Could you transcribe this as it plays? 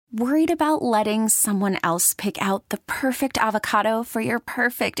Worried about letting someone else pick out the perfect avocado for your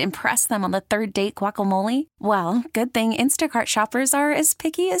perfect impress them on the third date guacamole? Well, good thing Instacart shoppers are as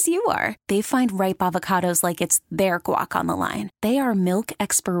picky as you are. They find ripe avocados like it's their guac on the line. They are milk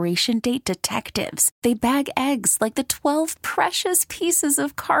expiration date detectives. They bag eggs like the 12 precious pieces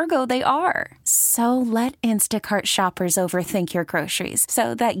of cargo they are. So let Instacart shoppers overthink your groceries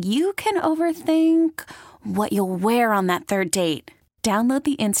so that you can overthink what you'll wear on that third date. Download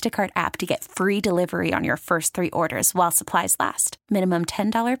the Instacart app to get free delivery on your first 3 orders while supplies last. Minimum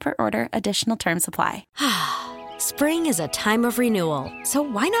 $10 per order. Additional terms apply. Spring is a time of renewal, so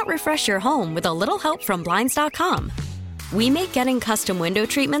why not refresh your home with a little help from Blinds.com? We make getting custom window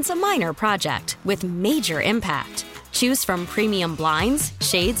treatments a minor project with major impact. Choose from premium blinds,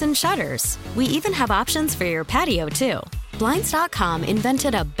 shades, and shutters. We even have options for your patio, too. Blinds.com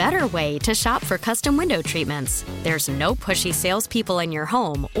invented a better way to shop for custom window treatments. There's no pushy salespeople in your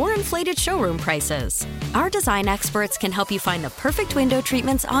home or inflated showroom prices. Our design experts can help you find the perfect window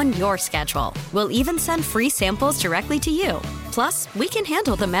treatments on your schedule. We'll even send free samples directly to you. Plus, we can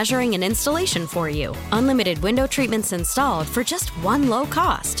handle the measuring and installation for you. Unlimited window treatments installed for just one low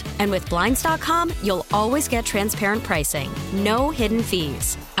cost. And with Blinds.com, you'll always get transparent pricing. No hidden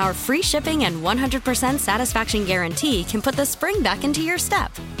fees. Our free shipping and 100% satisfaction guarantee can put the spring back into your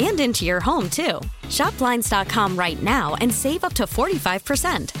step and into your home, too. Shop Blinds.com right now and save up to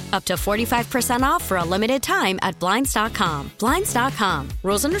 45%. Up to 45% off for a limited time at Blinds.com. Blinds.com.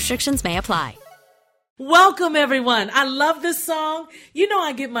 Rules and restrictions may apply. Welcome, everyone. I love this song. You know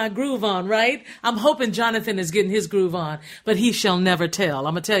I get my groove on, right? I'm hoping Jonathan is getting his groove on, but he shall never tell.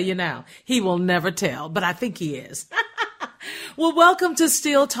 I'm going to tell you now. He will never tell, but I think he is. Well, welcome to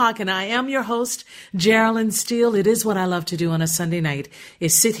Steele Talking. I am your host, Geraldine Steele. It is what I love to do on a Sunday night,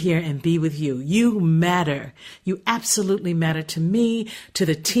 is sit here and be with you. You matter. You absolutely matter to me, to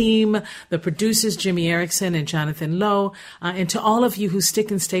the team, the producers, Jimmy Erickson and Jonathan Lowe, and to all of you who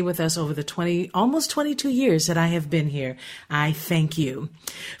stick and stay with us over the almost 22 years that I have been here. I thank you.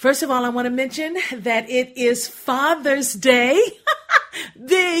 First of all, I want to mention that it is Father's Day.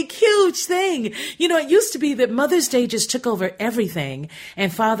 Big, huge thing. You know, it used to be that Mother's Day just took over everything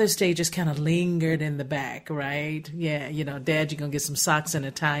and Father's Day just kind of lingered in the back, right? Yeah, you know, Dad, you're going to get some socks and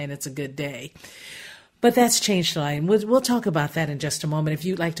a tie and it's a good day. But that's changed a lot, and we'll talk about that in just a moment. If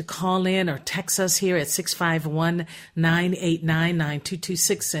you'd like to call in or text us here at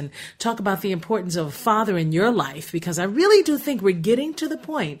 651-989-9226 and talk about the importance of a father in your life, because I really do think we're getting to the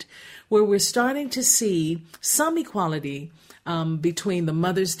point where we're starting to see some equality between the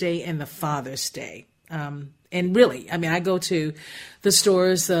Mother's Day and the Father's Day. And really, I mean, I go to the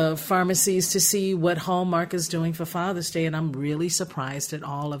stores, the pharmacies to see what Hallmark is doing for Father's Day, and I'm really surprised at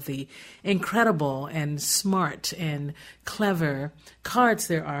all of the incredible and smart and clever cards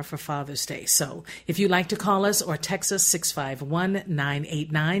there are for Father's Day. So if you'd like to call us or text us,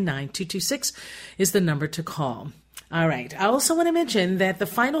 651-989-9226 is the number to call. All right. I also want to mention that the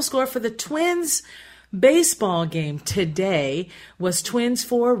final score for the Twins baseball game today was Twins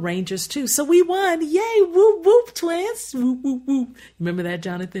 4, Rangers 2. So we won. Yay. Whoop, whoop, Twins. Whoop, whoop, whoop. Remember that,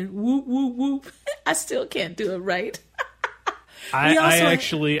 Jonathan? Whoop, whoop, whoop. I still can't do it right. I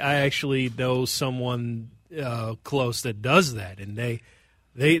actually know someone close that does that, and they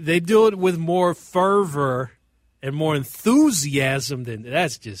do it with more fervor and more enthusiasm than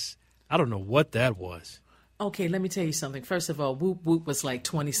that's just, I don't know what that was. Okay, let me tell you something. First of all, Whoop Whoop was like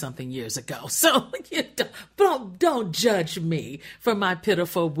 20-something years ago. So you don't judge me for my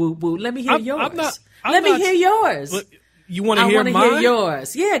pitiful Whoop Whoop. Let me hear yours. Let me hear yours. You want to hear mine? I want to hear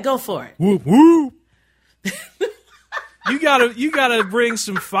yours. Yeah, go for it. Whoop Whoop. You gotta bring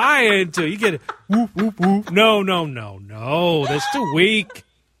some fire into it. You get it. Whoop Whoop Whoop. No. That's too weak.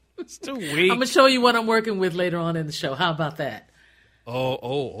 It's too weak. I'm gonna show you what I'm working with later on in the show. How about that?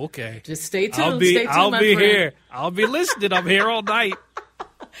 Oh, okay. Just stay tuned. I'll be friend. here. I'll be listening. I'm here all night.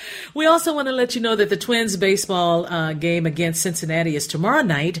 We also want to let you know that the Twins baseball game against Cincinnati is tomorrow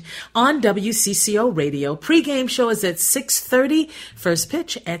night on WCCO Radio. Pre-game show is at 6:30. First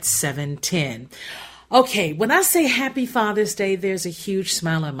pitch at 7:10. Okay, when I say Happy Father's Day, there's a huge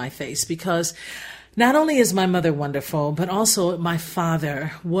smile on my face because not only is my mother wonderful, but also my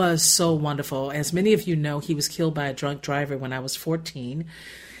father was so wonderful. As many of you know, he was killed by a drunk driver when I was 14.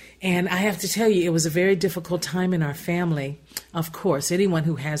 And I have to tell you, it was a very difficult time in our family. Of course, anyone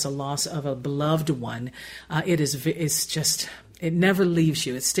who has a loss of a beloved one, it never leaves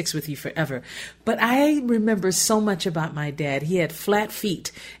you. It sticks with you forever. But I remember so much about my dad. He had flat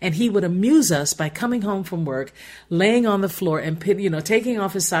feet, and he would amuse us by coming home from work, laying on the floor and taking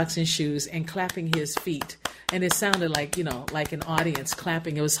off his socks and shoes and clapping his feet, and it sounded like, like an audience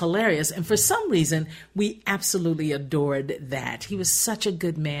clapping. It was hilarious. And for some reason, we absolutely adored that. He was such a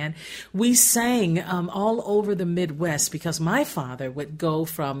good man. We sang all over the Midwest because my father would go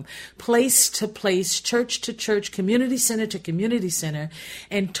from place to place, church to church, community center to community center,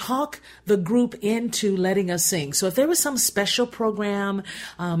 and talk the group into letting us sing. So if there was some special program,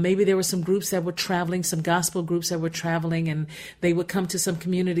 maybe there were some groups that were traveling, some gospel groups that were traveling, and they would come to some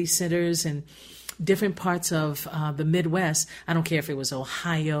community centers and different parts of the Midwest. I don't care if it was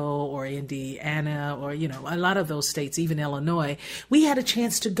Ohio or Indiana or, a lot of those states, even Illinois. We had a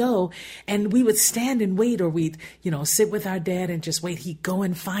chance to go, and we would stand and wait, or we'd, sit with our dad and just wait. He'd go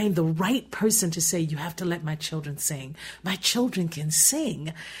and find the right person to say, you have to let my children sing. My children can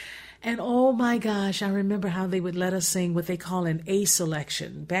sing. And oh my gosh, I remember how they would let us sing what they call an A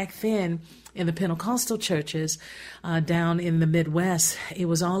selection. Back then, in the Pentecostal churches down in the Midwest, it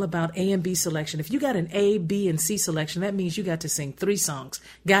was all about A and B selection. If you got an A, B, and C selection, that means you got to sing 3 songs.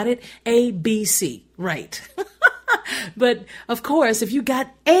 Got it? A, B, C. Right. But of course, if you got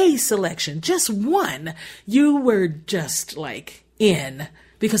A selection, just one, you were just like in,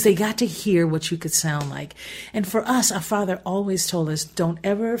 because they got to hear what you could sound like. And for us, our father always told us, don't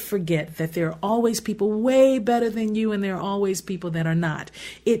ever forget that there are always people way better than you, and there are always people that are not.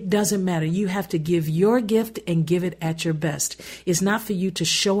 It doesn't matter. You have to give your gift and give it at your best. It's not for you to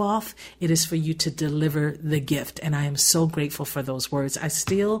show off. It is for you to deliver the gift. And I am so grateful for those words. I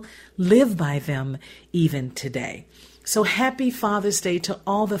still live by them even today. So happy Father's Day to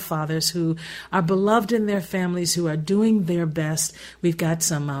all the fathers who are beloved in their families, who are doing their best. We've got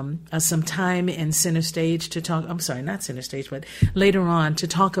some time in Center Stage to talk. I'm sorry, not Center Stage, but later on to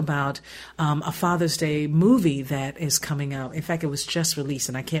talk about a Father's Day movie that is coming out. In fact, it was just released,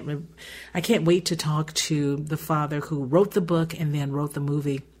 and I can't wait to talk to the father who wrote the book and then wrote the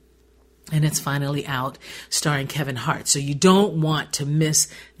movie. And it's finally out, starring Kevin Hart. So you don't want to miss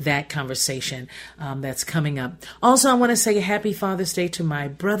that conversation that's coming up. Also, I want to say happy Father's Day to my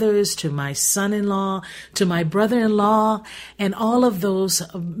brothers, to my son-in-law, to my brother-in-law, and all of those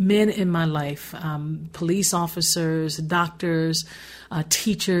men in my life, police officers, doctors,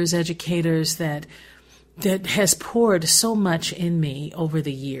 teachers, educators that has poured so much in me over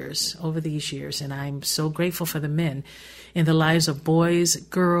these years. And I'm so grateful for the men in the lives of boys,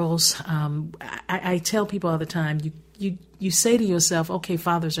 girls. I tell people all the time, you say to yourself, okay,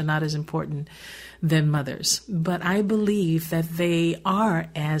 fathers are not as important than mothers. But I believe that they are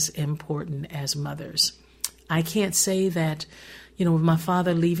as important as mothers. I can't say that, with my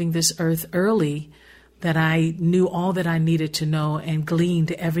father leaving this earth early, that I knew all that I needed to know and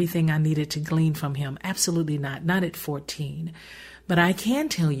gleaned everything I needed to glean from him. Absolutely not at 14. But I can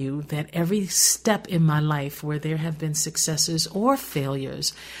tell you that every step in my life where there have been successes or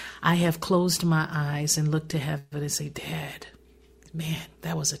failures, I have closed my eyes and looked to heaven and say, Dad, man,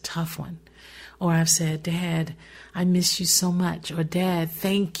 that was a tough one. Or I've said, Dad, I miss you so much. Or Dad,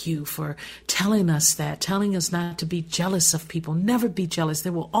 thank you for telling us that, telling us not to be jealous of people. Never be jealous.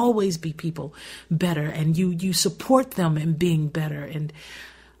 There will always be people better, and you support them in being better. And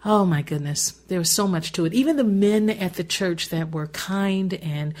oh my goodness, there was so much to it. Even the men at the church that were kind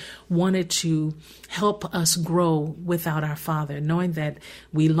and wanted to help us grow without our father, knowing that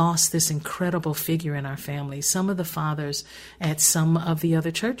we lost this incredible figure in our family. Some of the fathers at some of the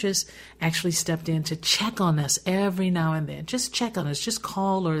other churches actually stepped in to check on us every now and then. Just check on us, just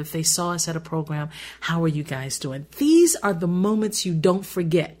call, or if they saw us at a program, how are you guys doing? These are the moments you don't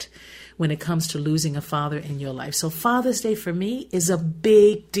forget when it comes to losing a father in your life. So Father's Day for me is a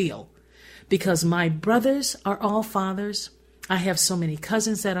big deal because my brothers are all fathers. I have so many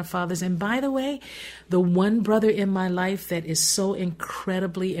cousins that are fathers. And by the way, the one brother in my life that is so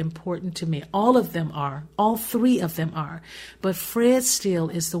incredibly important to me, all of them are, all 3 of them are. But Fred Steele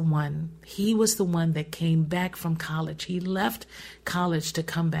is the one. He was the one that came back from college. He left college to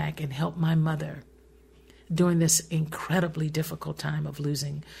come back and help my mother during this incredibly difficult time of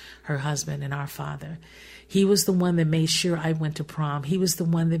losing her husband and our father. He was the one that made sure I went to prom. He was the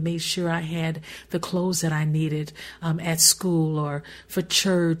one that made sure I had the clothes that I needed at school or for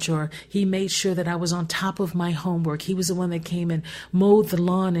church, or he made sure that I was on top of my homework. He was the one that came and mowed the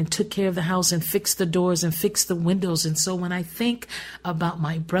lawn and took care of the house and fixed the doors and fixed the windows. And so when I think about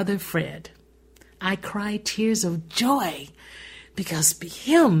my brother Fred, I cry tears of joy, because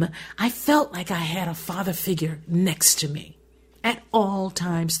him, I felt like I had a father figure next to me at all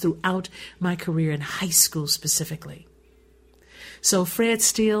times throughout my career in high school specifically. So Fred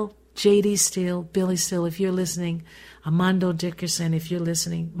Steele, J.D. Steele, Billy Steele, if you're listening, Armando Dickerson, if you're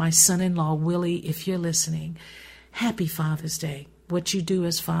listening, my son-in-law Willie, if you're listening, happy Father's Day. What you do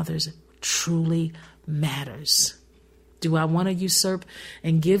as fathers truly matters. Do I want to usurp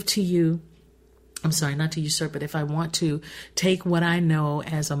and give to you? I'm sorry, not to usurp, but if I want to take what I know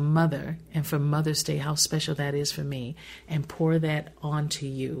as a mother, and for Mother's Day, how special that is for me, and pour that onto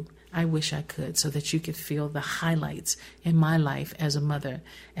you, I wish I could, so that you could feel the highlights in my life as a mother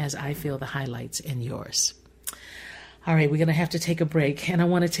as I feel the highlights in yours. All right, we're going to have to take a break. And I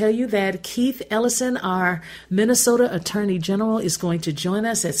want to tell you that Keith Ellison, our Minnesota Attorney General, is going to join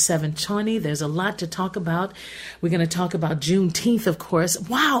us at 7:20. There's a lot to talk about. We're going to talk about Juneteenth, of course.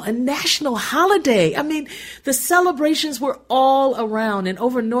 Wow, a national holiday. I mean, the celebrations were all around. And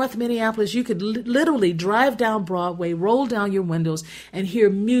over North Minneapolis, you could literally drive down Broadway, roll down your windows, and hear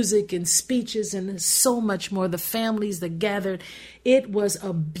music and speeches and so much more. The families that gathered. It was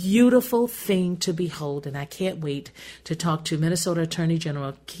a beautiful thing to behold, and I can't wait to talk to Minnesota Attorney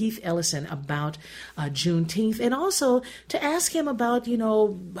General Keith Ellison about Juneteenth, and also to ask him about,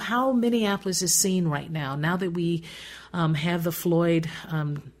 how Minneapolis is seen right now that we have the Floyd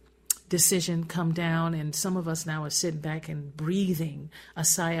decision come down, and some of us now are sitting back and breathing a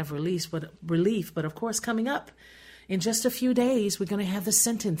sigh of relief. But of course, coming up in just a few days, we're going to have the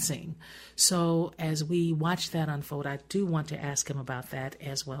sentencing. So as we watch that unfold, I do want to ask him about that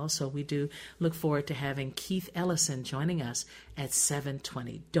as well. So we do look forward to having Keith Ellison joining us at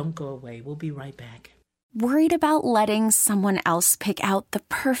 7:20. Don't go away. We'll be right back. Worried about letting someone else pick out the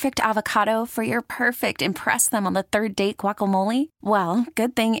perfect avocado for your perfect impress them on the third date guacamole? Well,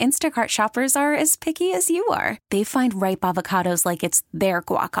 good thing Instacart shoppers are as picky as you are. They find ripe avocados like it's their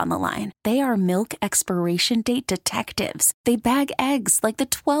guac on the line. They are milk expiration date detectives. They bag eggs like the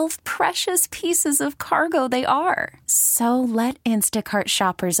 12 precious pieces of cargo they are. So let Instacart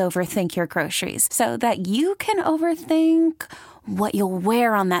shoppers overthink your groceries so that you can overthink what you'll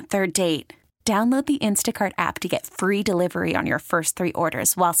wear on that third date. Download the Instacart app to get free delivery on your first 3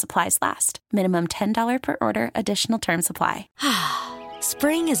 orders while supplies last. Minimum $10 per order. Additional terms apply.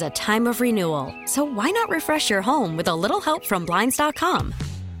 Spring is a time of renewal, so why not refresh your home with a little help from Blinds.com?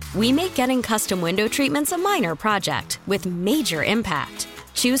 We make getting custom window treatments a minor project with major impact.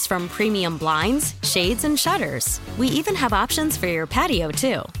 Choose from premium blinds, shades, and shutters. We even have options for your patio,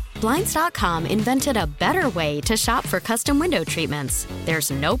 too. Blinds.com invented a better way to shop for custom window treatments. There's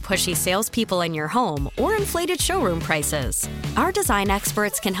no pushy salespeople in your home or inflated showroom prices. Our design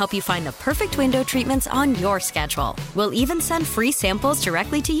experts can help you find the perfect window treatments on your schedule. We'll even send free samples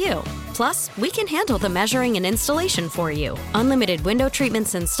directly to you. Plus, we can handle the measuring and installation for you. Unlimited window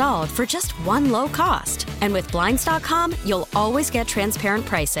treatments installed for just one low cost. And with Blinds.com, you'll always get transparent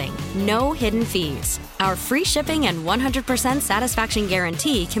pricing. No hidden fees. Our free shipping and 100% satisfaction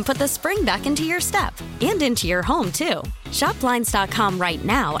guarantee can put the spring back into your step and into your home, too. Shop Blinds.com right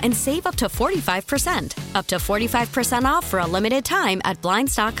now and save up to 45%. Up to 45% off for a limited time at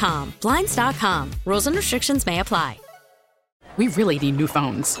Blinds.com. Blinds.com. Rules and restrictions may apply. We really need new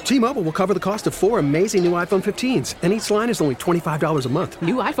phones. T-Mobile will cover the cost of 4 amazing new iPhone 15s, and each line is only $25 a month.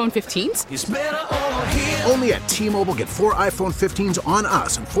 New iPhone 15s? It's better over here. Only at T-Mobile, get 4 iPhone 15s on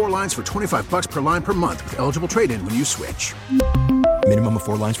us and 4 lines for $25 per line per month with eligible trade-in when you switch. Minimum of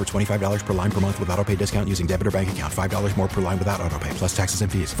 4 lines for $25 per line per month with autopay discount using debit or bank account. $5 more per line without autopay, plus taxes and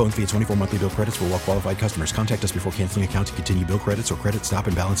fees. Phone fee at 24 monthly bill credits for well-qualified customers. Contact us before canceling account to continue bill credits or credit stop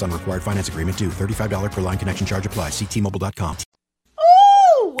and balance on required finance agreement due. $35 per line connection charge applies. See T-Mobile.com.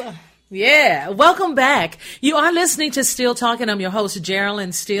 Yeah, welcome back. You are listening to Steele Talking. I'm your host,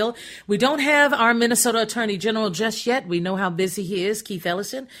 Geraldine Steele. We don't have our Minnesota Attorney General just yet. We know how busy he is, Keith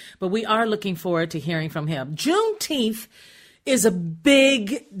Ellison, but we are looking forward to hearing from him. Juneteenth is a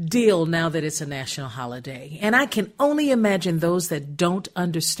big deal now that it's a national holiday. And I can only imagine those that don't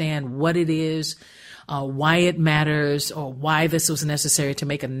understand what it is, why it matters, or why this was necessary to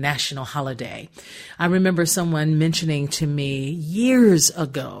make a national holiday. I remember someone mentioning to me years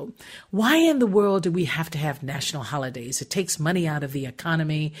ago, why in the world do we have to have national holidays? It takes money out of the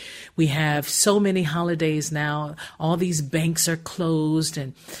economy. We have so many holidays now. All these banks are closed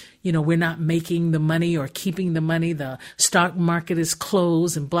and we're not making the money or keeping the money. The stock market is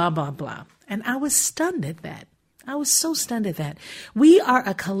closed and blah, blah, blah. And I was stunned at that. I was so stunned at that. We are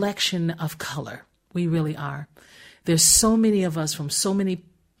a collection of color. We really are. There's so many of us from so many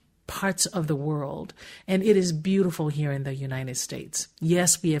parts of the world, and it is beautiful here in the United States.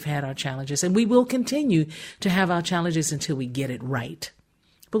 Yes, we have had our challenges, and we will continue to have our challenges until we get it right.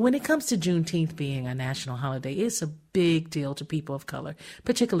 But when it comes to Juneteenth being a national holiday, it's a big deal to people of color,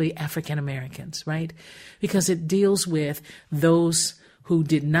 particularly African Americans, right? Because it deals with those who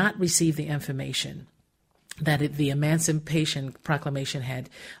did not receive the information that the Emancipation Proclamation had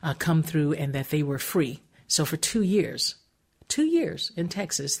come through and that they were free. So for 2 years in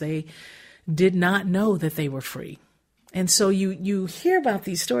Texas, they did not know that they were free. And so you hear about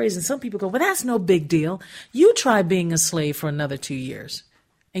these stories, and some people go, well, that's no big deal. You try being a slave for another 2 years,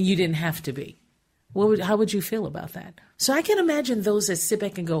 and you didn't have to be. How would you feel about that? So I can imagine those that sit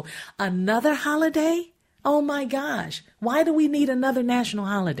back and go, another holiday? Oh, my gosh. Why do we need another national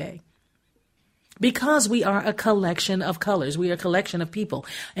holiday? Because we are a collection of colors. We are a collection of people.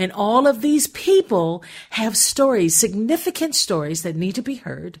 And all of these people have stories, significant stories that need to be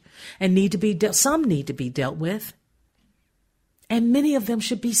heard and need to be some need to be dealt with. And many of them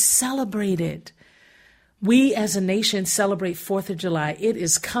should be celebrated. We as a nation celebrate 4th of July. It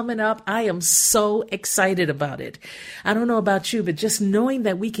is coming up. I am so excited about it. I don't know about you, but just knowing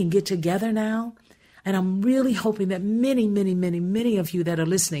that we can get together now, and I'm really hoping that many of you that are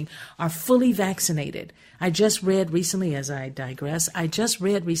listening are fully vaccinated. I just read recently, as I digress,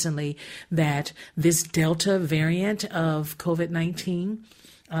 that this Delta variant of COVID-19,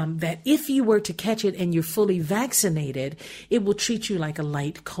 that if you were to catch it and you're fully vaccinated, it will treat you like a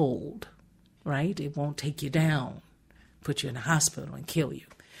light cold, right? It won't take you down, put you in a hospital and kill you.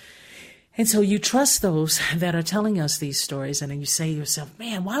 And so you trust those that are telling us these stories, and then you say to yourself,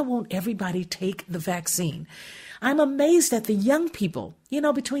 man, why won't everybody take the vaccine? I'm amazed at the young people,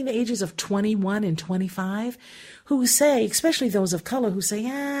 between the ages of 21 and 25, who say, especially those of color, who say,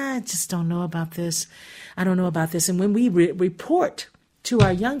 I just don't know about this. I don't know about this. And when we report to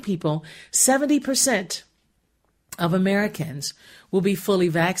our young people, 70% of Americans will be fully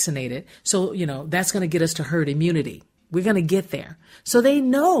vaccinated. So, that's going to get us to herd immunity. We're going to get there. So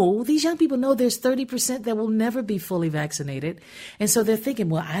these young people know there's 30% that will never be fully vaccinated. And so they're thinking,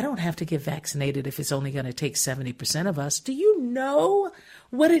 well, I don't have to get vaccinated if it's only going to take 70% of us. Do you know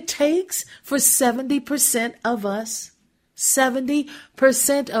what it takes for 70% of us?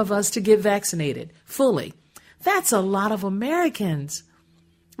 70% of us to get vaccinated fully. That's a lot of Americans.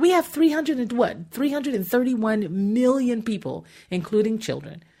 We have 331 million people, including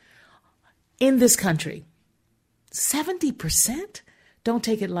children, in this country. 70%? Don't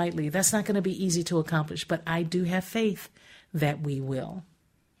take it lightly. That's not going to be easy to accomplish, but I do have faith that we will.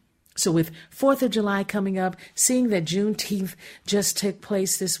 So with 4th of July coming up, seeing that Juneteenth just took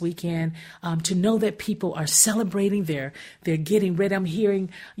place this weekend, to know that people are celebrating, they're getting ready. I'm hearing,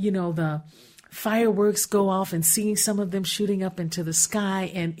 the fireworks go off and seeing some of them shooting up into the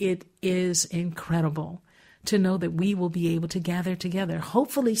sky, and it is incredible to know that we will be able to gather together,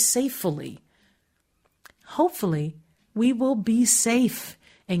 hopefully safely. Hopefully, we will be safe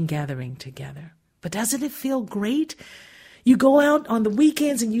in gathering together. But doesn't it feel great? You go out on the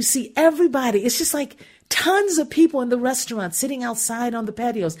weekends and you see everybody. It's just like tons of people in the restaurants sitting outside on the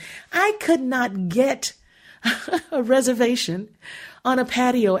patios. I could not get a reservation on a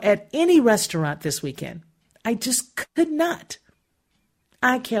patio at any restaurant this weekend. I just could not.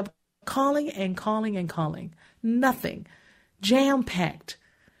 I kept calling and calling and calling. Nothing. Jam-packed.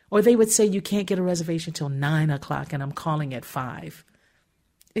 Or they would say you can't get a reservation till 9 o'clock, and I'm calling at 5.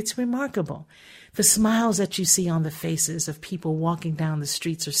 It's remarkable. The smiles that you see on the faces of people walking down the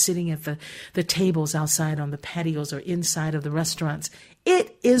streets or sitting at the tables outside on the patios or inside of the restaurants.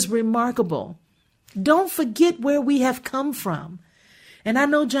 It is remarkable. Don't forget where we have come from. And I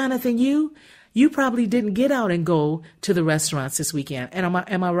know, Jonathan, you probably didn't get out and go to the restaurants this weekend. And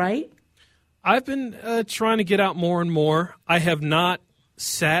am I right? I've been trying to get out more and more. I have not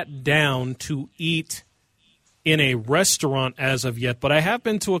sat down to eat in a restaurant as of yet, but I have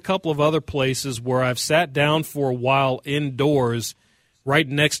been to a couple of other places where I've sat down for a while indoors right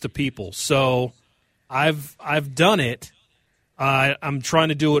next to people. So I've done it. I'm trying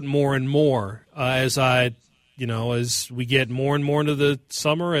to do it more and more as we get more and more into the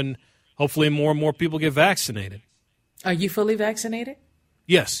summer, and hopefully more and more people get vaccinated. Are you fully vaccinated?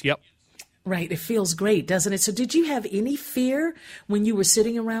 Yes, yep. Right. It feels great, doesn't it? So did you have any fear when you were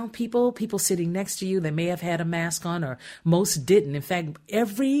sitting around people sitting next to you that may have had a mask on, or most didn't? In fact,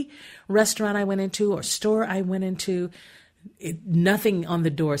 every restaurant I went into or store I went into, nothing on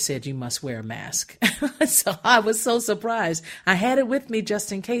the door said you must wear a mask. So I was so surprised. I had it with me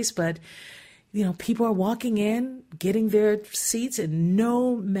just in case, but people are walking in, getting their seats, and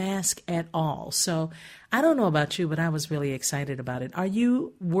no mask at all. So I don't know about you, but I was really excited about it. Are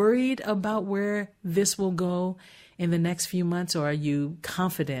you worried about where this will go in the next few months, or are you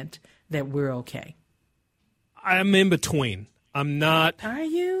confident that we're okay? I'm in between. I'm not. Are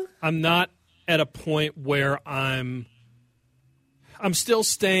you? I'm not at a point where I'm still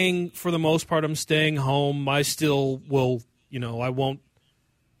staying, for the most part, I'm staying home. I still will, I won't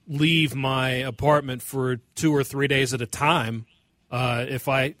leave my apartment for 2 or 3 days at a time. If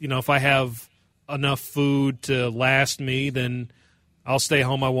I have enough food to last me, then I'll stay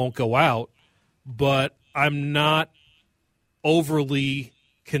home. I won't go out. but I'm not overly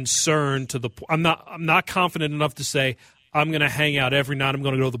concerned I'm not confident enough to say I'm going to hang out every night. I'm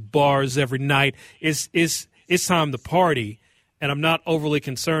going to go to the bars every night. It's time to party, and I'm not overly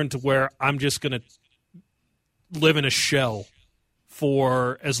concerned to where I'm just going to live in a shell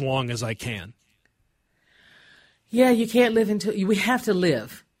for as long as I can. Yeah, you can't live we have to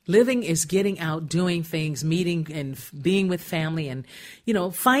live. Living is getting out, doing things, meeting and being with family and,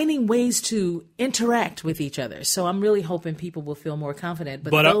 finding ways to interact with each other. So I'm really hoping people will feel more confident.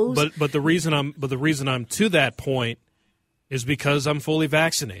 But the reason I'm to that point is because I'm fully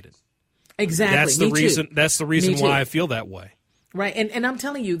vaccinated. Exactly. That's the reason why I feel that way. Right. And I'm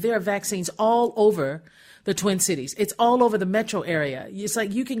telling you, there are vaccines all over the Twin Cities. It's all over the metro area. It's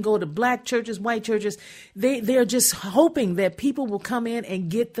like you can go to black churches, white churches. They're just hoping that people will come in and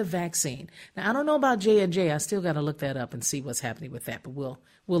get the vaccine. Now, I don't know about J&J. I still got to look that up and see what's happening with that, but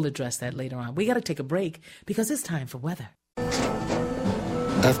we'll address that later on. We got to take a break because it's time for weather.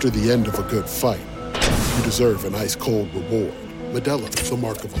 After the end of a good fight, you deserve an ice-cold reward. Modelo is the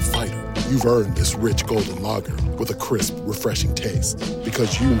mark of a fighter. You've earned this rich golden lager with a crisp, refreshing taste.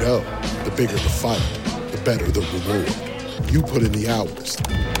 Because you know, the bigger the fight, the better the reward. You put in the hours,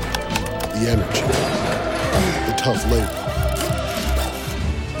 the energy, the tough labor.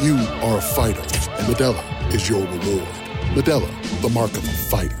 You are a fighter, and Modelo is your reward. Modelo, the mark of a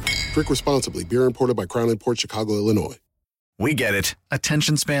fighter. Drink responsibly. Beer imported by Crown Imports, Chicago, Illinois. We get it.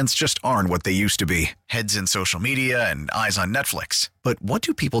 Attention spans just aren't what they used to be. Heads in social media and eyes on Netflix. But what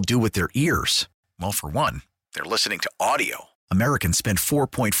do people do with their ears? Well, for one, they're listening to audio. Americans spend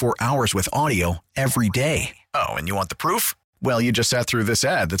 4.4 hours with audio every day. Oh, and you want the proof? Well, you just sat through this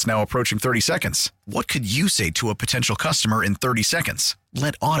ad that's now approaching 30 seconds. What could you say to a potential customer in 30 seconds?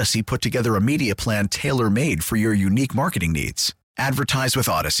 Let Odyssey put together a media plan tailor-made for your unique marketing needs. Advertise with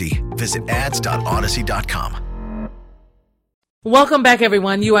Odyssey. Visit ads.odyssey.com. Welcome back,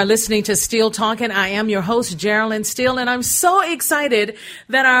 everyone. You are listening to Steele Talking. I am your host, Geraldine Steele, and I'm so excited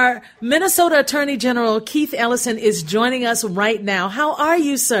that our Minnesota Attorney General, Keith Ellison, is joining us right now. How are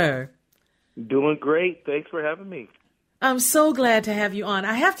you, sir? Doing great. Thanks for having me. I'm so glad to have you on.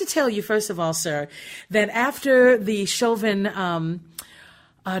 I have to tell you, first of all, sir, that after the Chauvin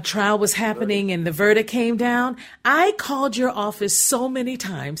trial was happening and the verdict came down, I called your office so many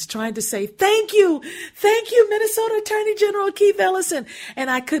times trying to say, thank you, Minnesota Attorney General Keith Ellison.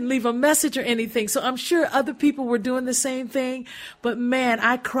 And I couldn't leave a message or anything. So I'm sure other people were doing the same thing. But man,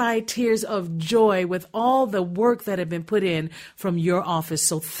 I cried tears of joy with all the work that had been put in from your office.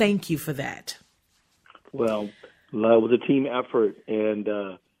 So thank you for that. Well, it was a team effort, and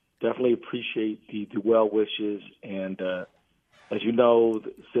definitely appreciate the well wishes. And as you know,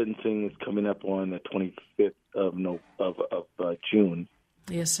 the sentencing is coming up on the 25th of June.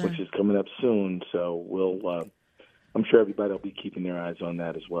 Yes, sir. Which is coming up soon. So I'm sure everybody will be keeping their eyes on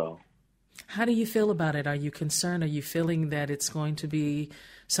that as well. How do you feel about it? Are you concerned? Are you feeling that it's going to be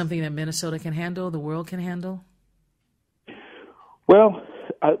something that Minnesota can handle, the world can handle? Well,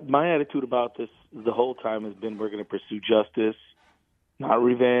 my attitude about this the whole time has been we're going to pursue justice, not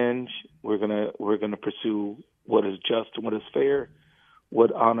revenge. We're going to pursue what is just and what is fair,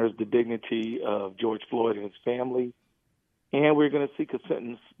 what honors the dignity of George Floyd and his family, and we're going to seek a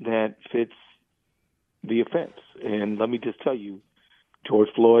sentence that fits the offense. And let me just tell you, George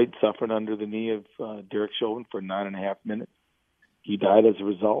Floyd suffered under the knee of Derek Chauvin for 9.5 minutes. He died as a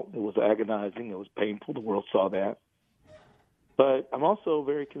result. It was agonizing. It was painful. The world saw that. But I'm also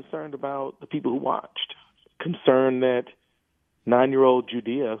very concerned about the people who watched, concerned that 9-year-old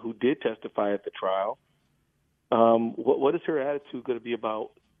Judea, who did testify at the trial, what is her attitude going to be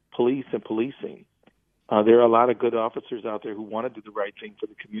about police and policing? There are a lot of good officers out there who want to do the right thing for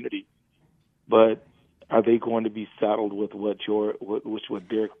the community, but are they going to be saddled with what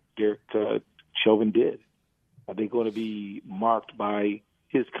Derek Chauvin did? Are they going to be marked by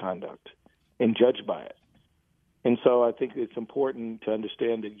his conduct and judged by it? And so I think it's important to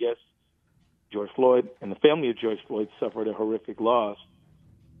understand that, yes, George Floyd and the family of George Floyd suffered a horrific loss,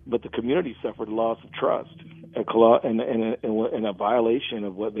 but the community suffered a loss of trust and a violation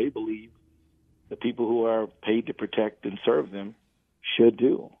of what they believe the people who are paid to protect and serve them should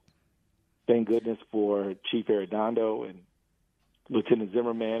do. Thank goodness for Chief Arredondo and Lieutenant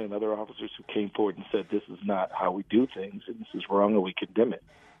Zimmerman and other officers who came forward and said this is not how we do things and this is wrong and we condemn it.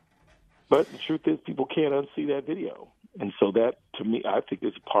 But the truth is people can't unsee that video. And so that, to me, I think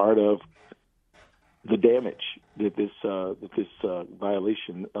is part of the damage that this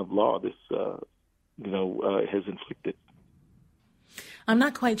violation of law has inflicted. I'm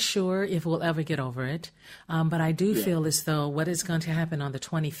not quite sure if we'll ever get over it, but I do feel as though what is going to happen on the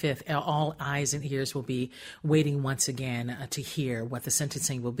 25th, all eyes and ears will be waiting once again to hear what the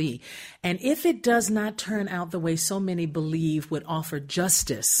sentencing will be. And if it does not turn out the way so many believe would offer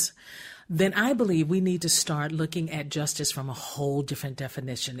justice, then I believe we need to start looking at justice from a whole different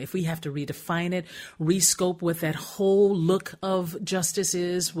definition. If we have to redefine it, rescope what that whole look of justice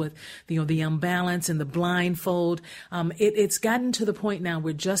is with the imbalance and the blindfold, it's gotten to the point now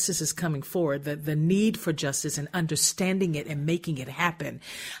where justice is coming forward, the need for justice and understanding it and making it happen.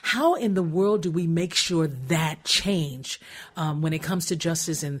 How in the world do we make sure that change when it comes to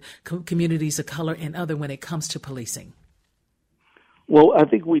justice in communities of color and other when it comes to policing? Well, I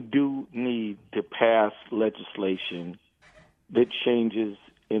think we do need to pass legislation that changes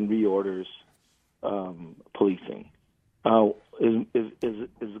and reorders policing. As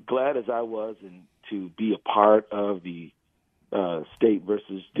glad as I was to be a part of the State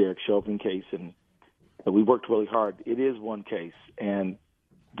versus Derek Chauvin case, and we worked really hard. It is one case, and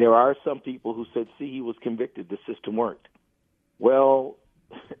there are some people who said, see, he was convicted, the system worked. Well,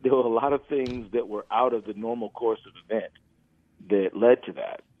 there were a lot of things that were out of the normal course of events that led to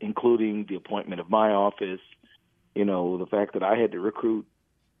that, including the appointment of my office, the fact that I had to recruit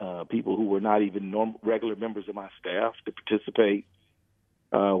people who were not even regular members of my staff to participate.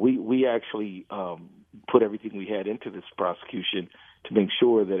 We actually put everything we had into this prosecution to make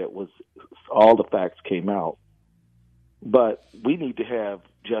sure that it was all the facts came out. But we need to have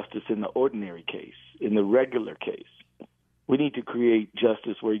justice in the ordinary case, in the regular case. We need to create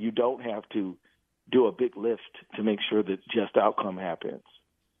justice where you don't have to do a big lift to make sure that just outcome happens.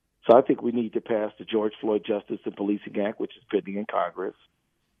 So I think we need to pass the George Floyd Justice and Policing Act, which is pending in Congress.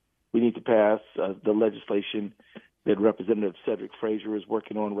 We need to pass the legislation that Representative Cedric Frazier is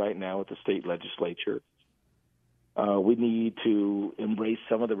working on right now at the state legislature. We need to embrace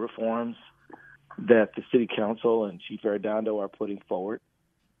some of the reforms that the City Council and Chief Arredondo are putting forward.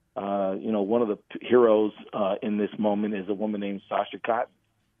 One of the heroes in this moment is a woman named Sasha Cotton,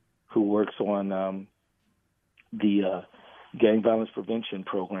 who works on the gang violence prevention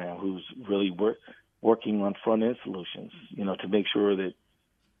program, who's really working on front-end solutions, to make sure that,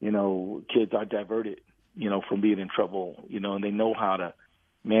 kids are diverted, from being in trouble, and they know how to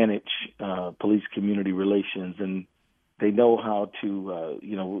manage police-community relations, and they know how to,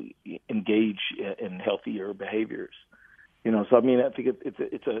 engage in healthier behaviors. So, I think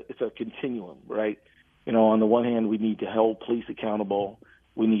it's a continuum, right? On the one hand, we need to hold police accountable.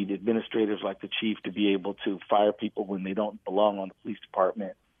 We need administrators like the chief to be able to fire people when they don't belong on the police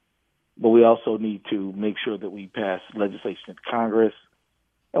department. But we also need to make sure that we pass legislation in Congress.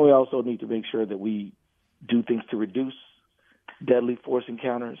 And we also need to make sure that we do things to reduce deadly force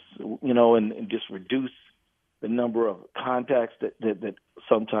encounters, and just reduce the number of contacts that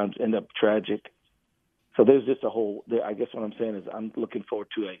sometimes end up tragic. So there's just I guess what I'm saying is I'm looking forward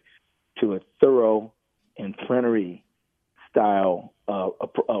to a thorough and plenary style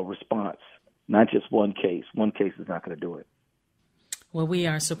response, not just one case. One case is not going to do it. Well,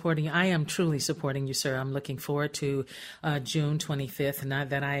 I am truly supporting you, sir. I'm looking forward to June 25th.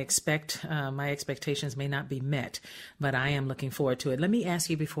 Not that I expect, my expectations may not be met, but I am looking forward to it. Let me ask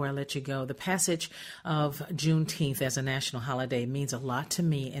you before I let you go, the passage of Juneteenth as a national holiday means a lot to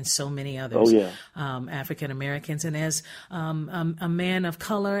me and so many others, African Americans. And as a man of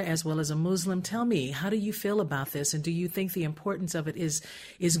color as well as a Muslim, tell me, how do you feel about this? And do you think the importance of it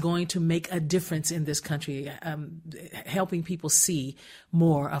is going to make a difference in this country, helping people see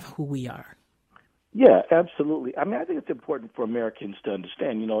more of who we are? Yeah, absolutely. I think it's important for Americans to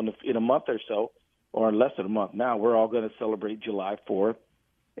understand, in a month or so, or in less than a month now, we're all going to celebrate July 4th.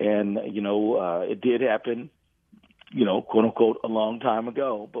 And, it did happen, quote unquote, a long time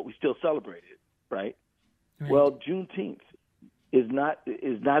ago, but we still celebrate it, right? Well, Juneteenth is not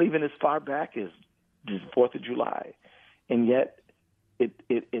even as far back as the 4th of July. And yet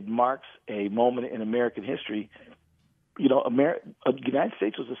it marks a moment in American history. The United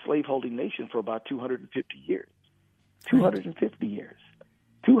States was a slaveholding nation for about 250 years. 250 years.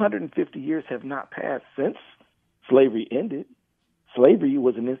 250 years have not passed since slavery ended. Slavery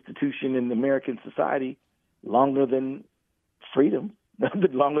was an institution in American society longer than freedom,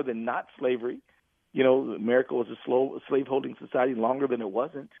 longer than not slavery. America was a slaveholding society longer than it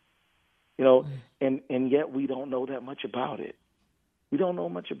wasn't. And yet we don't know that much about it. We don't know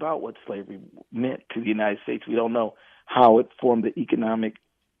much about what slavery meant to the United States. We don't know how it formed the economic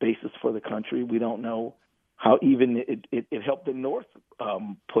basis for the country. We don't know how even it helped the North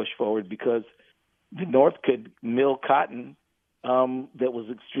push forward, because the North could mill cotton that was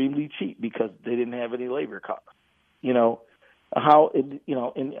extremely cheap because they didn't have any labor costs. how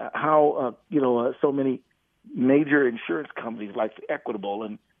so many major insurance companies like Equitable,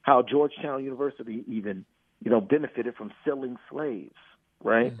 and how Georgetown University even benefited from selling slaves,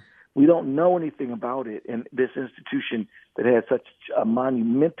 right? We don't know anything about it, and this institution that has such a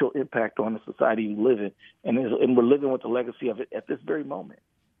monumental impact on the society we live in, and we're living with the legacy of it at this very moment.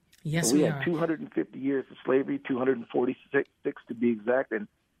 Yes, so we are. had 250 years of slavery, 246 to be exact, and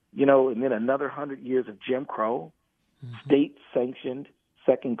then another 100 years of Jim Crow, state-sanctioned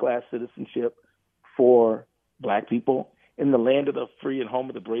second-class citizenship for black people. In the land of the free and home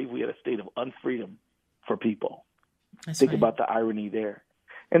of the brave, we had a state of unfreedom for people. Think about the irony there.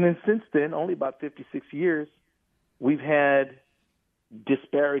 And then since then, only about 56 years, we've had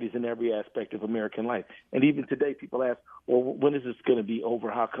disparities in every aspect of American life. And even today, people ask, well, when is this going to be over?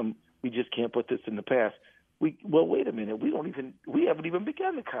 How come we just can't put this in the past? Well, wait a minute. We haven't even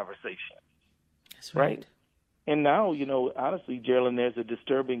begun the conversation. That's right. And now, honestly, Geraldine, there's a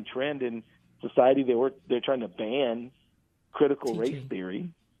disturbing trend in society. They're trying to ban critical race theory,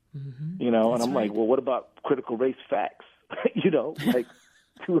 and I'm like, well, what about critical race facts? Like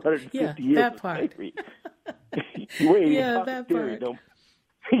 250 years that of part. slavery. That part.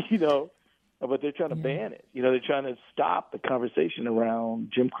 But they're trying to ban it. They're trying to stop the conversation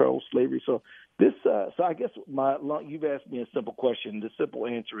around Jim Crow slavery. So so I guess you've asked me a simple question. The simple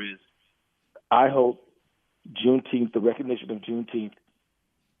answer is, I hope Juneteenth, the recognition of Juneteenth,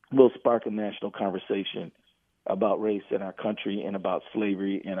 will spark a national conversation about race in our country and about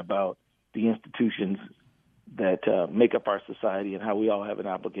slavery and about the institutions that make up our society and how we all have an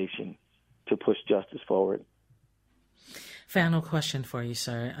obligation to push justice forward. Final question for you,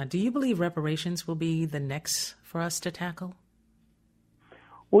 sir. Do you believe reparations will be the next for us to tackle?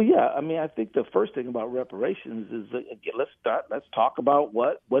 Well, yeah. I mean, I think the first thing about reparations is let's talk about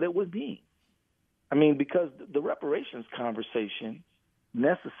what it would mean. I mean, because the reparations conversation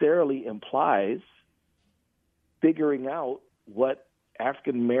necessarily implies figuring out what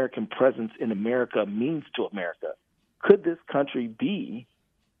African American presence in America means to America. Could this country be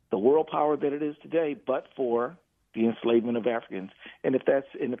the world power that it is today, but for the enslavement of Africans? And if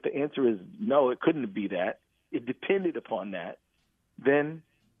the answer is no, it couldn't be that, it depended upon that, then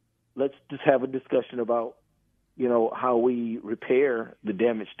let's just have a discussion about, how we repair the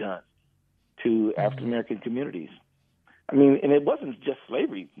damage done to African American communities. I mean, and it wasn't just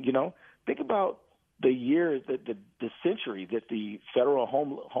slavery. Think about the years, the century that the federal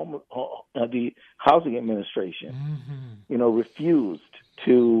the housing administration, refused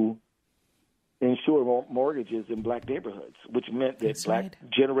to insure mortgages in black neighborhoods, which meant that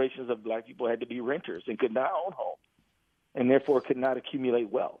generations of black people had to be renters and could not own homes, and therefore could not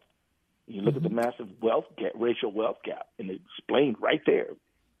accumulate wealth. You look at the massive racial wealth gap, and it's explained right there.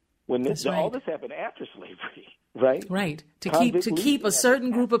 When all this happened after slavery, right? Right. To keep a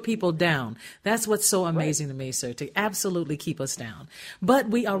certain group of people down. That's what's so amazing to me, sir, to absolutely keep us down. But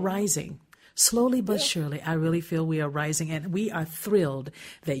we are rising. Slowly but surely, I really feel we are rising, and we are thrilled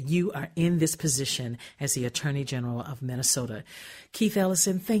that you are in this position as the Attorney General of Minnesota. Keith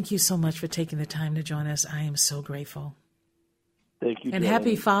Ellison, thank you so much for taking the time to join us. I am so grateful. Thank you. And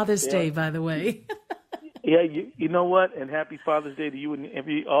happy Father's Day, by the way. Yeah, you know what? And happy Father's Day to you and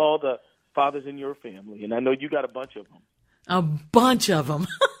all the fathers in your family. And I know you got a bunch of them. A bunch of them.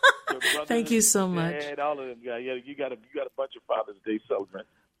 Thank you so much. And all of them. Yeah, you got a bunch of Father's Day celebrants.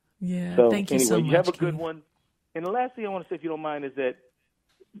 Yeah, so, thank you so much. You have a good Keith. one. And the last thing I want to say, if you don't mind, is that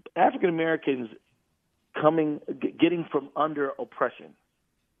African Americans getting from under oppression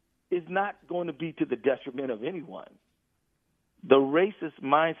is not going to be to the detriment of anyone. The racist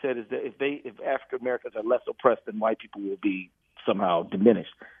mindset is that if African Americans are less oppressed, then white people will be somehow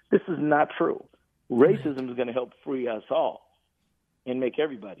diminished. This is not true. Racism is going to help free us all and make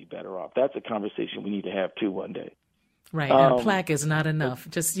everybody better off. That's a conversation we need to have too one day. Right, and a plaque is not enough.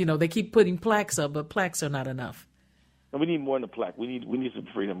 Just, they keep putting plaques up, but plaques are not enough. And we need more than a plaque. We need some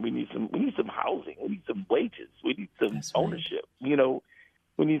freedom. We need some housing. We need some wages. We need some ownership.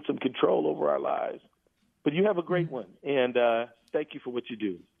 We need some control over our lives. But you have a great one, and thank you for what you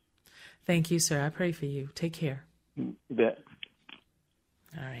do. Thank you, sir. I pray for you. Take care. You bet.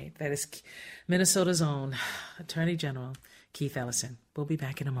 All right. That is Minnesota's own Attorney General Keith Ellison. We'll be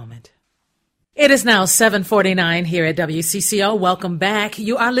back in a moment. It is now 7:49 here at WCCO. Welcome back.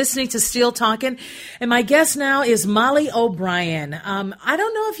 You are listening to Still Talking, and my guest now is Molly O'Brien. I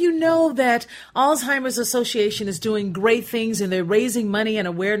don't know if you know that Alzheimer's Association is doing great things, and they're raising money and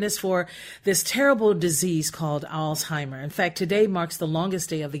awareness for this terrible disease called Alzheimer. In fact, today marks the longest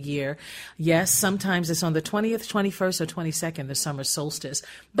day of the year. Yes, sometimes it's on the 20th, 21st, or 22nd, the summer solstice,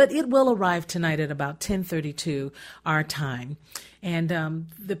 but it will arrive tonight at about 10:32 our time. And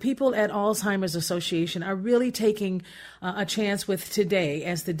the people at Alzheimer's Association are really taking a chance with today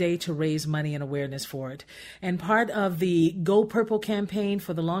as the day to raise money and awareness for it. And part of the Go Purple campaign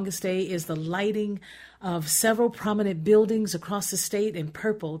for the longest day is the lighting of several prominent buildings across the state in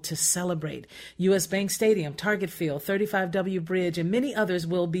purple to celebrate. U.S. Bank Stadium, Target Field, 35W Bridge, and many others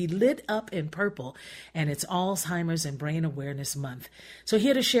will be lit up in purple, and it's Alzheimer's and Brain Awareness Month. So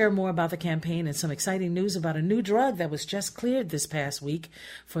here to share more about the campaign and some exciting news about a new drug that was just cleared this past week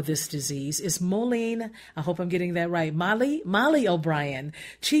for this disease is Moline, I hope I'm getting that right, Molly O'Brien,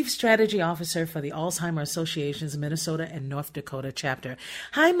 Chief Strategy Officer for the Alzheimer's Association's Minnesota and North Dakota chapter.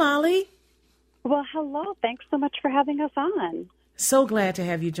 Hi, Molly. Well, hello. Thanks so much for having us on. So glad to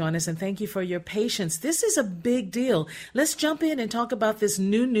have you join us, and thank you for your patience. This is a big deal. Let's jump in and talk about this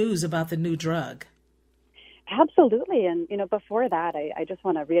new news about the new drug. Absolutely. And, before that, I just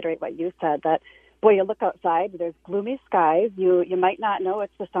want to reiterate what you said, that, boy, you look outside, there's gloomy skies. You might not know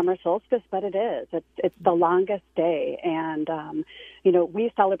it's the summer solstice, but it is. It's the longest day. And, we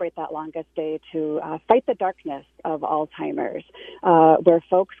celebrate that longest day to fight the darkness of Alzheimer's, where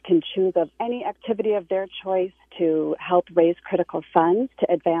folks can choose of any activity of their choice to help raise critical funds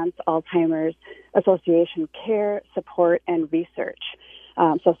to advance Alzheimer's Association care, support, and research.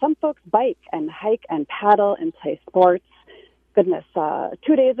 So some folks bike and hike and paddle and play sports. Goodness,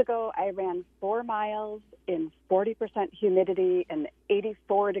 2 days ago, I ran 4 miles in 40% humidity and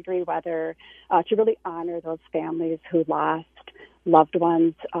 84-degree weather to really honor those families who lost loved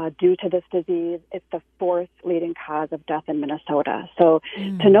ones due to this disease. It's the 4th leading cause of death in Minnesota. So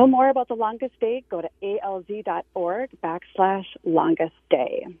to know more about the longest day, go to alz.org/longest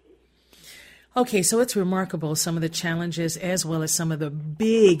day. Okay, so it's remarkable, some of the challenges as well as some of the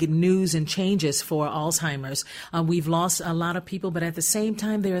big news and changes for Alzheimer's. We've lost a lot of people, but at the same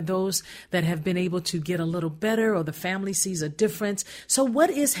time, there are those that have been able to get a little better, or the family sees a difference. So what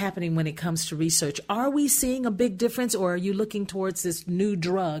is happening when it comes to research? Are we seeing a big difference, or are you looking towards this new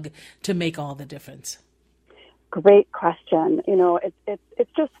drug to make all the difference? Great question.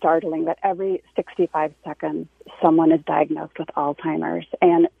 It's just startling that every 65 seconds someone is diagnosed with Alzheimer's,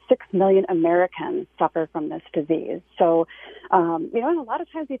 and 6 million Americans suffer from this disease. So, and a lot of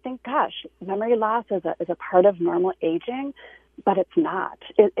times you think, gosh, memory loss is a part of normal aging, but it's not.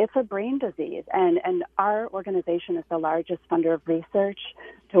 It's a brain disease, and our organization is the largest funder of research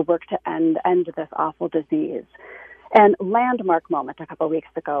to work to end this awful disease. And landmark moment a couple of weeks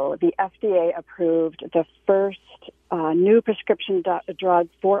ago, the FDA approved the first new prescription drug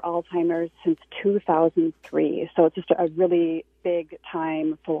for Alzheimer's since 2003. So it's just a really big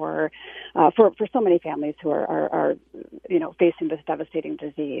time for so many families who are facing this devastating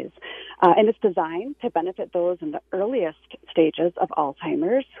disease. And it's designed to benefit those in the earliest stages of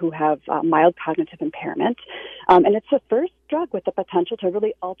Alzheimer's who have mild cognitive impairment. And it's the first drug with the potential to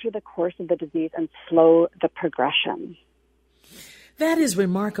really alter the course of the disease and slow the progression. That is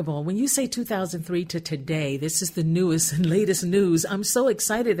remarkable. When you say 2003 to today, this is the newest and latest news. I'm so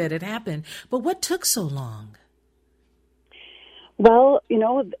excited that it happened. But what took so long? Well,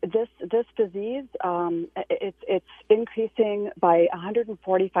 this disease, it's increasing by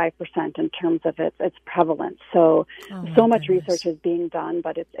 145% in terms of its prevalence. So much research is being done,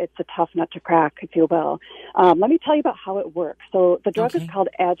 but it's a tough nut to crack, if you will. Let me tell you about how it works. So the drug is called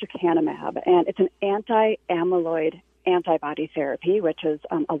aducanumab, and it's an anti-amyloid antibody therapy, which is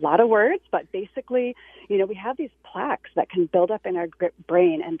a lot of words, but basically, we have these plaques that can build up in our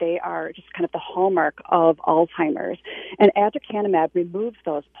brain, and they are just kind of the hallmark of Alzheimer's. And aducanumab removes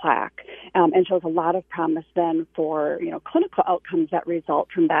those plaques and shows a lot of promise then for, clinical outcomes that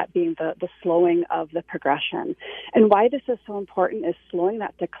result from that being the slowing of the progression. And why this is so important is slowing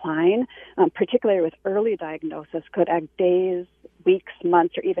that decline, particularly with early diagnosis, could add days, weeks,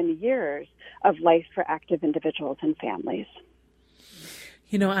 months, or even years of life for active individuals and families.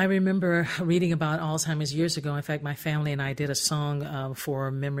 You know, I remember reading about Alzheimer's years ago. In fact, my family and I did a song for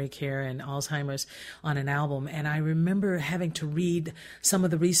memory care and Alzheimer's on an album. And I remember having to read some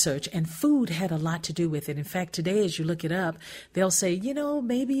of the research, and food had a lot to do with it. In fact, today, as you look it up, they'll say, you know,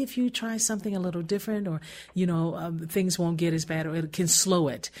 maybe if you try something a little different, or, you know, things won't get as bad, or it can slow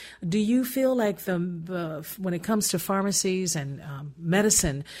it. Do you feel like when it comes to pharmacies and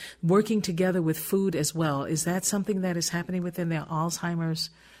medicine, working together with food as well, is that something that is happening within the Alzheimer's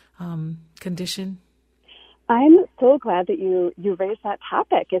condition? I'm so glad that you raised that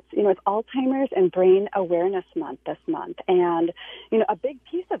topic. It's Alzheimer's and Brain Awareness Month this month. And, a big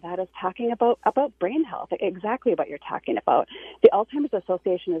piece of that is talking about brain health, exactly what you're talking about. The Alzheimer's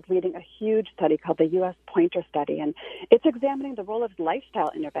Association is leading a huge study called the U.S. Pointer Study, and it's examining the role of lifestyle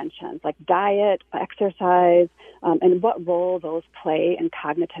interventions like diet, exercise, and what role those play in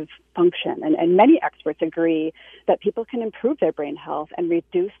cognitive function. And many experts agree that people can improve their brain health and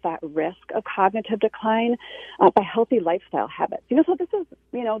reduce that risk of cognitive decline by healthy lifestyle habits. So this is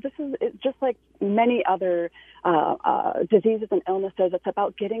just like many other diseases and illnesses. It's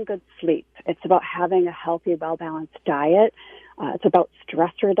about getting good sleep. It's about having a healthy, well-balanced diet. It's about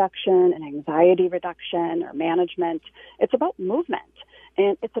stress reduction and anxiety reduction or management. It's about movement.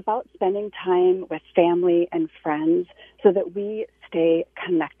 And it's about spending time with family and friends so that we stay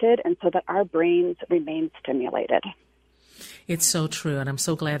connected and so that our brains remain stimulated. It's so true, and I'm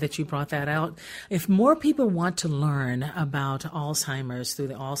so glad that you brought that out. If more people want to learn about Alzheimer's through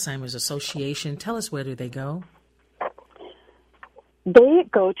the Alzheimer's Association, tell us, where do they go? They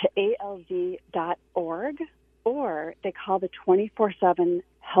go to alz.org, or they call the 24/7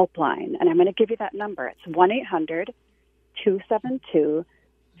 helpline. And I'm going to give you that number. It's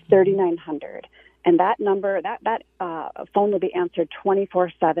 1-800-272-3900. And that number, that phone will be answered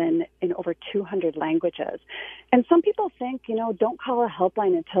 24/7 in over 200 languages. And some people think, don't call a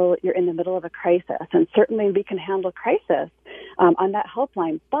helpline until you're in the middle of a crisis. And certainly we can handle crisis on that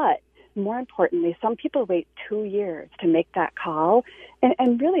helpline. But more importantly, some people wait 2 years to make that call.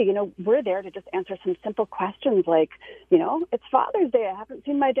 And really, we're there to just answer some simple questions like, it's Father's Day. I haven't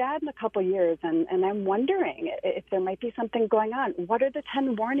seen my dad in a couple years, and I'm wondering if there might be something going on. What are the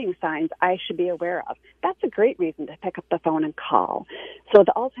 10 warning signs I should be aware of? That's a great reason to pick up the phone and call. So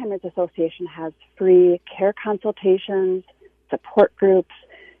the Alzheimer's Association has free care consultations, support groups,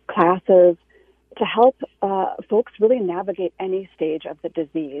 classes, to help folks really navigate any stage of the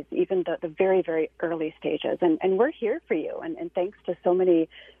disease, even the very, very early stages. And we're here for you. And thanks to so many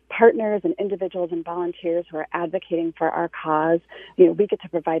partners and individuals and volunteers who are advocating for our cause, we get to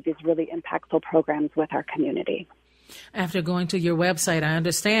provide these really impactful programs with our community. After going to your website, I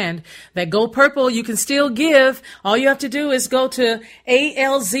understand that Go Purple, you can still give. All you have to do is go to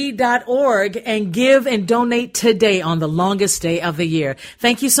alz.org and give and donate today on the longest day of the year.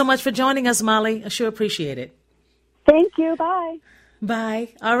 Thank you so much for joining us, Molly. I sure appreciate it. Thank you. Bye. Bye.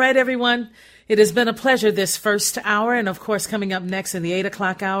 All right, everyone. It has been a pleasure this first hour. And, of course, coming up next in the 8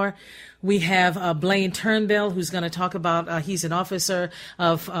 o'clock hour, we have Blaine Turnbull, who's going to talk about, he's an officer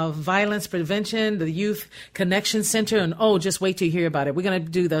of violence prevention, the Youth Connection Center. And, just wait till you hear about it. We're going to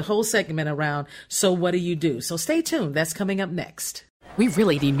do the whole segment around, so what do you do? So stay tuned. That's coming up next. We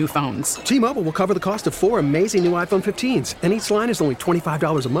really need new phones. T-Mobile will cover the cost of 4 amazing new iPhone 15s, and each line is only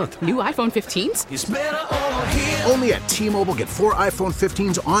 $25 a month. New iPhone 15s? It's better over here. Only at T-Mobile, get 4 iPhone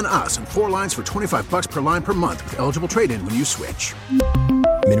 15s on us and 4 lines for $25 per line per month with eligible trade-in when you switch.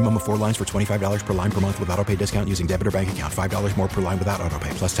 Minimum of 4 lines for $25 per line per month with autopay discount using debit or bank account. $5 more per line without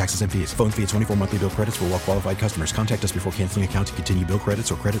autopay, plus taxes and fees. Phone fee at 24 monthly bill credits for well-qualified customers. Contact us before canceling account to continue bill credits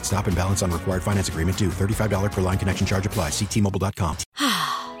or credit stop and balance on required finance agreement due. $35 per line connection charge applies. See T-Mobile.com.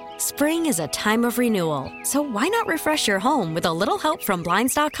 Spring is a time of renewal, so why not refresh your home with a little help from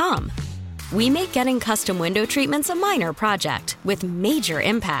Blinds.com? We make getting custom window treatments a minor project with major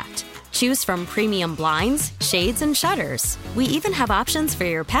impact. Choose from premium blinds, shades, and shutters. We even have options for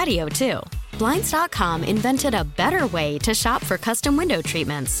your patio, too. Blinds.com invented a better way to shop for custom window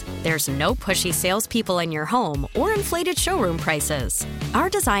treatments. There's no pushy salespeople in your home or inflated showroom prices. Our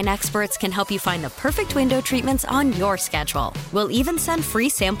design experts can help you find the perfect window treatments on your schedule. We'll even send free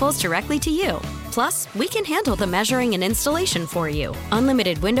samples directly to you. Plus, we can handle the measuring and installation for you.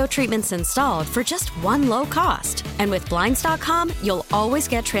 Unlimited window treatments installed for just one low cost. And with Blinds.com, you'll always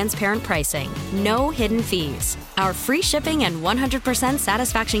get transparent pricing. No hidden fees. Our free shipping and 100%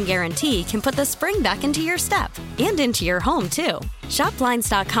 satisfaction guarantee can put the spring back into your step and into your home, too. Shop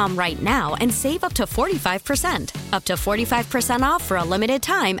Blinds.com right now and save up to 45%. Up to 45% off for a limited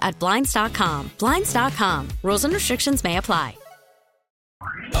time at Blinds.com. Blinds.com. Rules and restrictions may apply.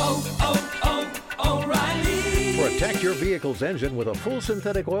 For a Protect your vehicle's engine with a full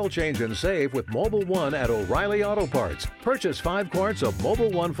synthetic oil change and save with Mobil 1 at O'Reilly Auto Parts. Purchase 5 quarts of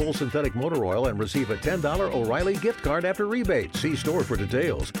Mobil 1 full synthetic motor oil and receive a $10 O'Reilly gift card after rebate. See store for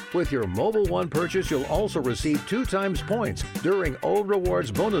details. With your Mobil 1 purchase, you'll also receive 2 times points during O Rewards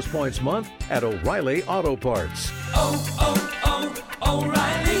Bonus Points Month at O'Reilly Auto Parts.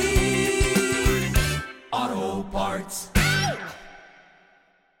 O'Reilly Auto Parts.